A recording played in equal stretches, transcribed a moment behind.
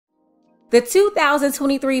The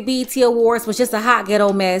 2023 BET Awards was just a hot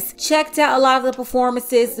ghetto mess. Checked out a lot of the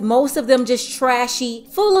performances, most of them just trashy,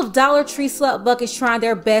 full of Dollar Tree slut buckets trying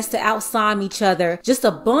their best to outslime each other. Just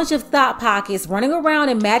a bunch of thought pockets running around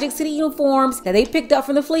in Magic City uniforms that they picked up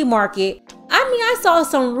from the flea market. I saw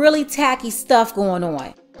some really tacky stuff going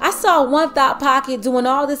on. I saw one thought pocket doing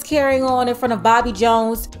all this carrying on in front of Bobby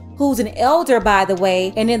Jones, who's an elder by the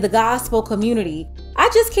way, and in the gospel community. I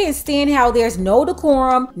just can't stand how there's no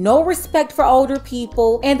decorum, no respect for older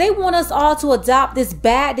people, and they want us all to adopt this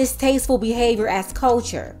bad, distasteful behavior as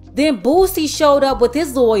culture. Then Boosie showed up with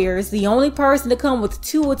his lawyers, the only person to come with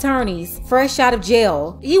 2 attorneys, fresh out of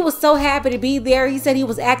jail. He was so happy to be there. He said he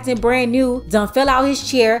was acting brand new, done fell out his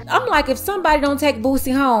chair. I'm like, if somebody don't take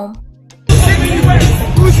Boosie home.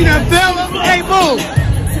 Boosie done fell up. Hey, Boo.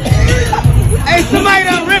 Hey, somebody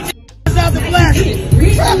done ripped out the plastic.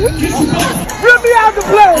 Rip me out the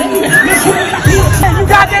plastic. You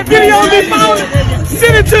got that video on your phone?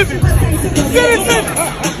 Send it to me. Send it to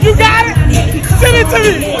me. You got it? Send it to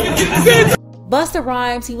me. Send it to me. Busta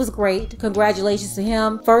Rhymes, he was great. Congratulations to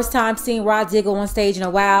him. First time seeing Rod Diggle on stage in a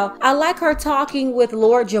while. I like her talking with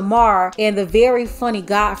Lord Jamar and the very funny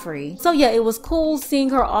Godfrey. So yeah, it was cool seeing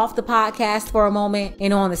her off the podcast for a moment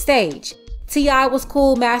and on the stage. T.I. was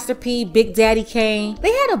cool, Master P, Big Daddy Kane.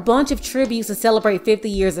 They had a bunch of tributes to celebrate 50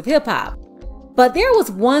 years of hip hop. But there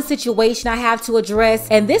was one situation I have to address,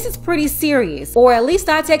 and this is pretty serious, or at least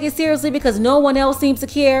I take it seriously because no one else seems to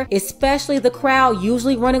care, especially the crowd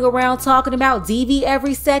usually running around talking about DV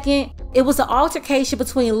every second. It was an altercation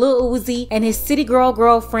between Lil Uzi and his city girl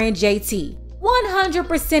girlfriend JT.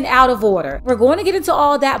 100% out of order. We're going to get into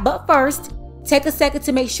all that, but first, take a second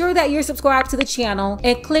to make sure that you're subscribed to the channel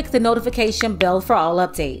and click the notification bell for all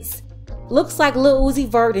updates. Looks like Lil Uzi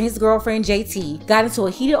Vert and his girlfriend JT got into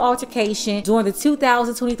a heated altercation during the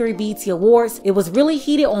 2023 BET Awards. It was really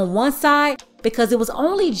heated on one side because it was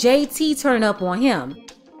only JT turning up on him.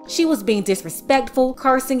 She was being disrespectful,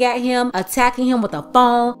 cursing at him, attacking him with a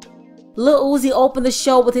phone. Lil Uzi opened the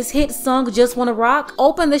show with his hit song Just Wanna Rock,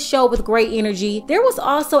 opened the show with great energy. There was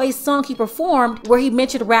also a song he performed where he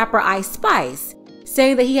mentioned rapper Ice Spice,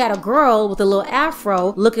 saying that he had a girl with a little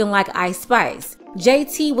afro looking like Ice Spice.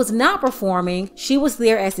 JT was not performing, she was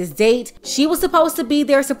there as his date. She was supposed to be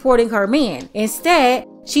there supporting her man. Instead,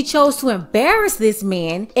 she chose to embarrass this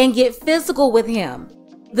man and get physical with him.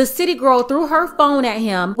 The city girl threw her phone at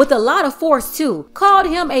him with a lot of force too, called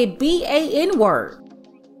him a BAN word.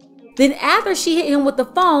 Then after she hit him with the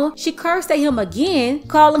phone, she cursed at him again,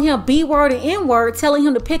 calling him B-word and N-word, telling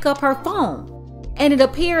him to pick up her phone. And it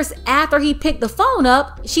appears after he picked the phone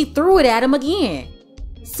up, she threw it at him again.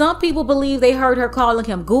 Some people believe they heard her calling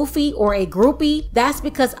him goofy or a groupie. That's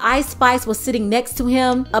because Ice Spice was sitting next to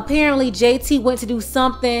him. Apparently JT went to do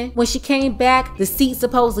something. When she came back, the seat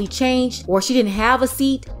supposedly changed, or she didn't have a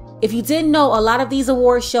seat. If you didn't know, a lot of these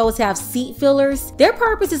award shows have seat fillers. Their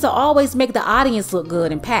purpose is to always make the audience look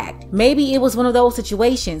good and packed. Maybe it was one of those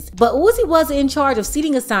situations, but Uzi wasn't in charge of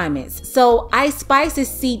seating assignments, so Ice Spice's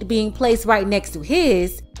seat being placed right next to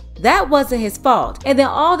his, that wasn't his fault. And then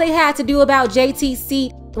all they had to do about JT's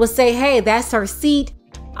seat was say, hey, that's her seat.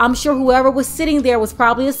 I'm sure whoever was sitting there was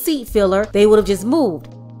probably a seat filler. They would have just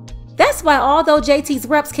moved. That's why although JT's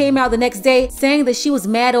reps came out the next day saying that she was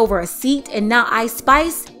mad over a seat and not Ice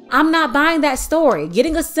Spice, I'm not buying that story.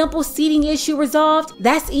 Getting a simple seating issue resolved,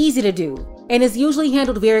 that's easy to do, and is usually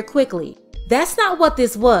handled very quickly. That's not what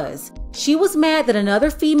this was. She was mad that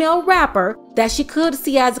another female rapper that she could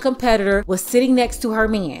see as a competitor was sitting next to her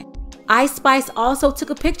man. Ice Spice also took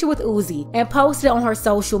a picture with Uzi and posted it on her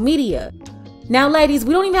social media. Now ladies,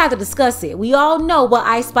 we don't even have to discuss it. We all know what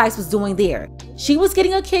Ice Spice was doing there. She was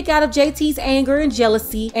getting a kick out of JT's anger and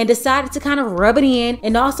jealousy and decided to kind of rub it in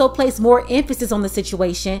and also place more emphasis on the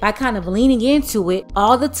situation by kind of leaning into it.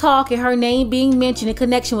 All the talk and her name being mentioned in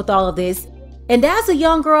connection with all of this. And as a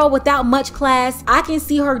young girl without much class, I can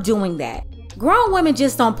see her doing that. Grown women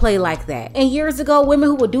just don't play like that. And years ago, women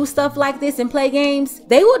who would do stuff like this and play games,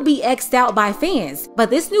 they would be X'd out by fans. But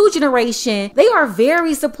this new generation, they are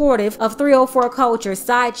very supportive of 304 culture,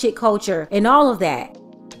 side chick culture, and all of that.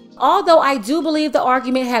 Although I do believe the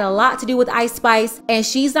argument had a lot to do with Ice Spice, and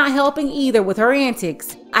she's not helping either with her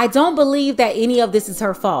antics, I don't believe that any of this is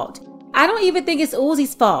her fault. I don't even think it's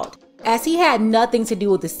Uzi's fault, as he had nothing to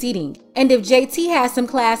do with the seating. And if JT had some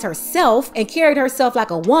class herself and carried herself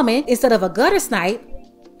like a woman instead of a gutter snipe,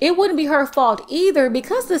 it wouldn't be her fault either,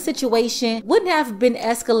 because the situation wouldn't have been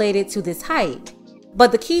escalated to this height.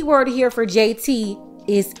 But the key word here for JT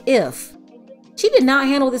is if. She did not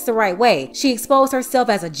handle this the right way. She exposed herself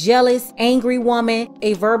as a jealous, angry woman,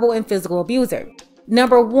 a verbal and physical abuser.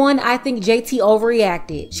 Number one, I think JT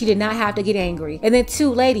overreacted. She did not have to get angry. And then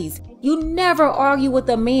two, ladies, you never argue with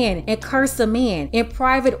a man and curse a man in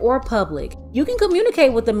private or public. You can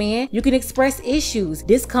communicate with a man. You can express issues,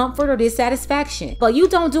 discomfort, or dissatisfaction. But you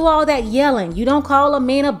don't do all that yelling. You don't call a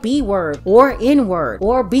man a B word or N word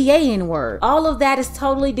or BAN word. All of that is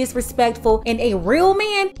totally disrespectful, and a real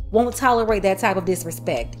man won't tolerate that type of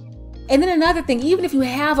disrespect. And then another thing, even if you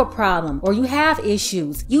have a problem or you have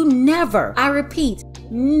issues, you never, I repeat,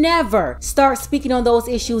 never start speaking on those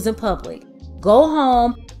issues in public. Go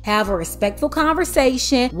home, have a respectful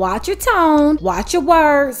conversation, watch your tone, watch your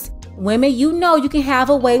words. Women, you know you can have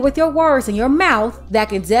a way with your words and your mouth that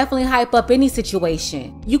can definitely hype up any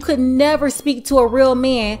situation. You could never speak to a real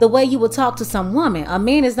man the way you would talk to some woman. A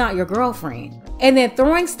man is not your girlfriend. And then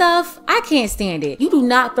throwing stuff, I can't stand it. You do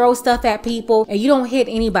not throw stuff at people, and you don't hit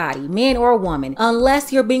anybody, man or woman,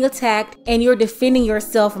 unless you're being attacked and you're defending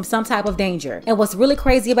yourself from some type of danger. And what's really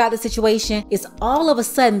crazy about the situation is all of a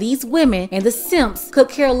sudden these women and the simps could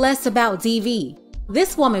care less about DV.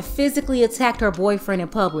 This woman physically attacked her boyfriend in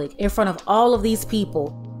public in front of all of these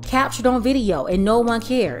people, captured on video, and no one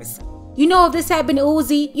cares. You know, if this had been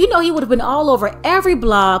Uzi, you know he would have been all over every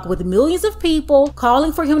blog with millions of people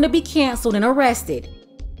calling for him to be canceled and arrested.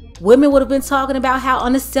 Women would have been talking about how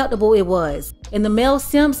unacceptable it was, and the male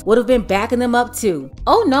simps would have been backing them up too.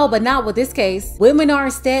 Oh no, but not with this case. Women are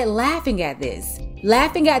instead laughing at this.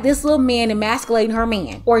 Laughing at this little man emasculating her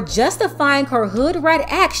man, or justifying her hood rat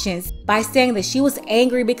actions by saying that she was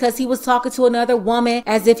angry because he was talking to another woman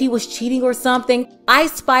as if he was cheating or something.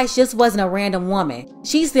 Ice Spice just wasn't a random woman.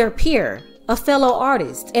 She's their peer, a fellow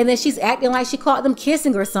artist, and then she's acting like she caught them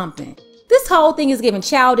kissing or something. This whole thing is giving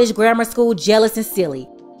childish, grammar school, jealous, and silly.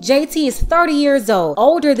 JT is 30 years old,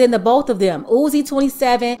 older than the both of them. Uzi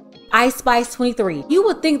 27, Ice Spice 23. You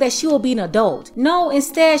would think that she will be an adult. No,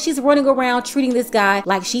 instead she's running around treating this guy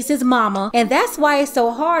like she's his mama, and that's why it's so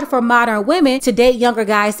hard for modern women to date younger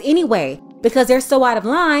guys anyway, because they're so out of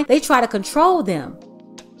line, they try to control them.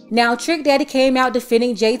 Now Trick Daddy came out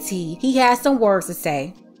defending JT. He has some words to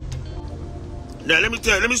say. Now let me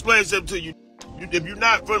explain something to you. If you're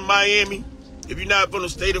not from Miami, if you're not from the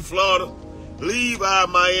state of Florida, leave our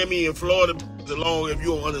Miami and Florida alone if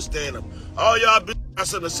you don't understand them. All y'all got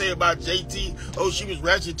something to say about JT. Oh, she was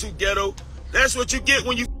ratchet, too ghetto. That's what you get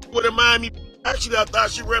when you with a Miami. Actually, I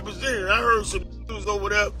thought she represented. I heard some dudes over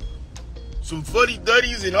there, some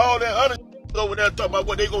fuddy-duddies and all that other over there talking about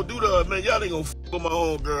what they gonna do to her, man. Y'all ain't gonna with my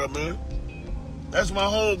homegirl, man. That's my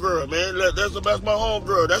homegirl, man. That's my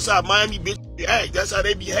homegirl. That's how Miami bitches act. That's how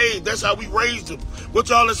they behave. That's how we raised them. What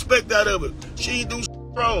y'all expect out of it? She ain't do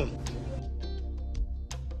wrong.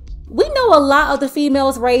 We know a lot of the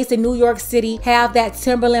females raised in New York City have that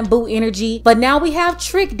Timberland boot energy, but now we have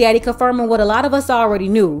Trick Daddy confirming what a lot of us already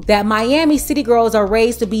knew, that Miami city girls are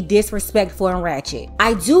raised to be disrespectful and ratchet.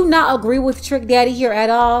 I do not agree with Trick Daddy here at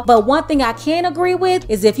all, but one thing I can agree with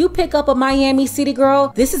is if you pick up a Miami city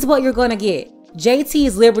girl, this is what you're gonna get. JT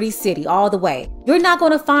is Liberty City all the way. You're not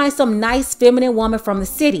gonna find some nice feminine woman from the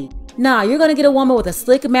city. Nah, you're gonna get a woman with a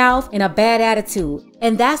slick mouth and a bad attitude.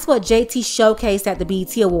 And that's what JT showcased at the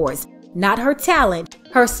BET Awards. Not her talent,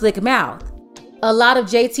 her slick mouth. A lot of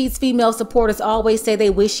JT's female supporters always say they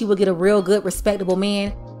wish she would get a real good, respectable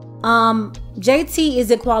man. JT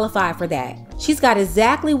isn't qualified for that. She's got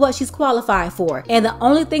exactly what she's qualified for. And the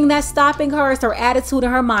only thing that's stopping her is her attitude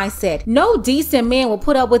and her mindset. No decent man will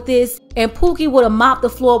put up with this, and Pookie would have mopped the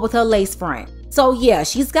floor with her lace front. So yeah,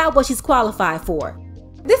 she's got what she's qualified for.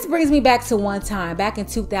 This brings me back to one time, back in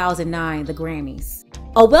 2009, the Grammys.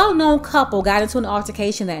 A well-known couple got into an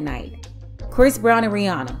altercation that night. Chris Brown and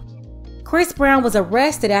Rihanna. Chris Brown was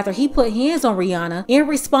arrested after he put hands on Rihanna in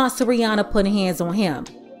response to Rihanna putting hands on him.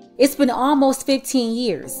 It's been almost 15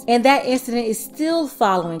 years, and that incident is still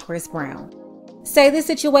following Chris Brown. Say this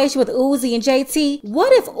situation with Uzi and JT,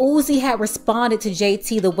 what if Uzi had responded to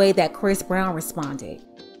JT the way that Chris Brown responded?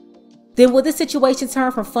 Then would the situation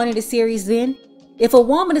turn from funny to serious then? If a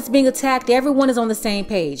woman is being attacked, everyone is on the same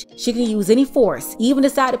page. She can use any force, even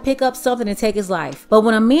decide to pick up something and take his life. But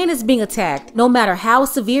when a man is being attacked, no matter how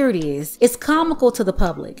severe it is, it's comical to the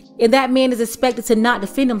public. And that man is expected to not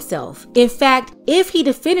defend himself. In fact, if he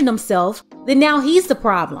defended himself, then now he's the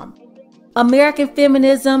problem. American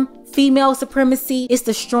feminism, female supremacy is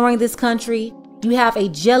destroying this country. You have a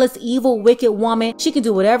jealous, evil, wicked woman. She can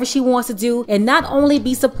do whatever she wants to do and not only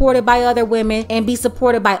be supported by other women and be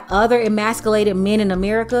supported by other emasculated men in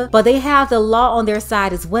America, but they have the law on their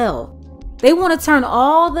side as well. They want to turn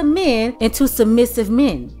all the men into submissive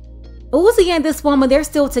men. Uzi and this woman, they're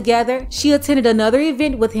still together. She attended another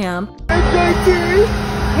event with him. Hey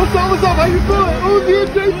JT, what's up, how you feeling?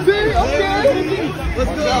 Uzi and JT, okay. What's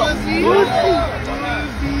good, Uzi?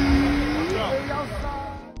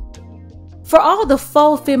 For all the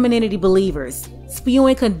faux femininity believers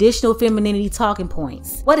spewing conditional femininity talking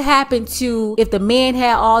points, what happened to if the man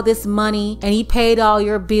had all this money and he paid all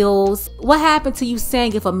your bills? What happened to you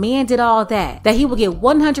saying if a man did all that he would get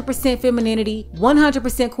 100% femininity,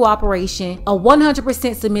 100% cooperation, a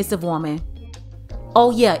 100% submissive woman?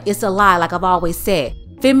 Oh yeah, it's a lie, like I've always said.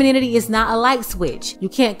 Femininity is not a light switch. You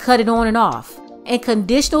can't cut it on and off. And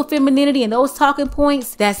conditional femininity and those talking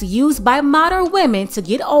points that's used by modern women to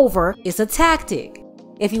get over is a tactic.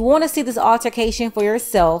 If you want to see this altercation for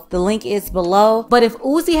yourself, the link is below. But if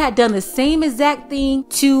Uzi had done the same exact thing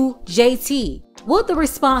to JT, would the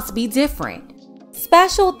response be different?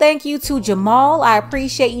 Special thank you to Jamal. I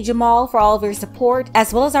appreciate you, Jamal, for all of your support,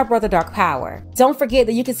 as well as our brother Dark Power. Don't forget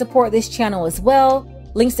that you can support this channel as well.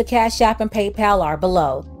 Links to Cash App and PayPal are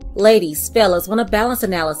below. Ladies, fellas, want a balanced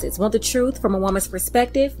analysis, want the truth from a woman's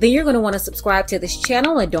perspective? Then you're going to want to subscribe to this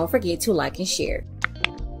channel and don't forget to like and share.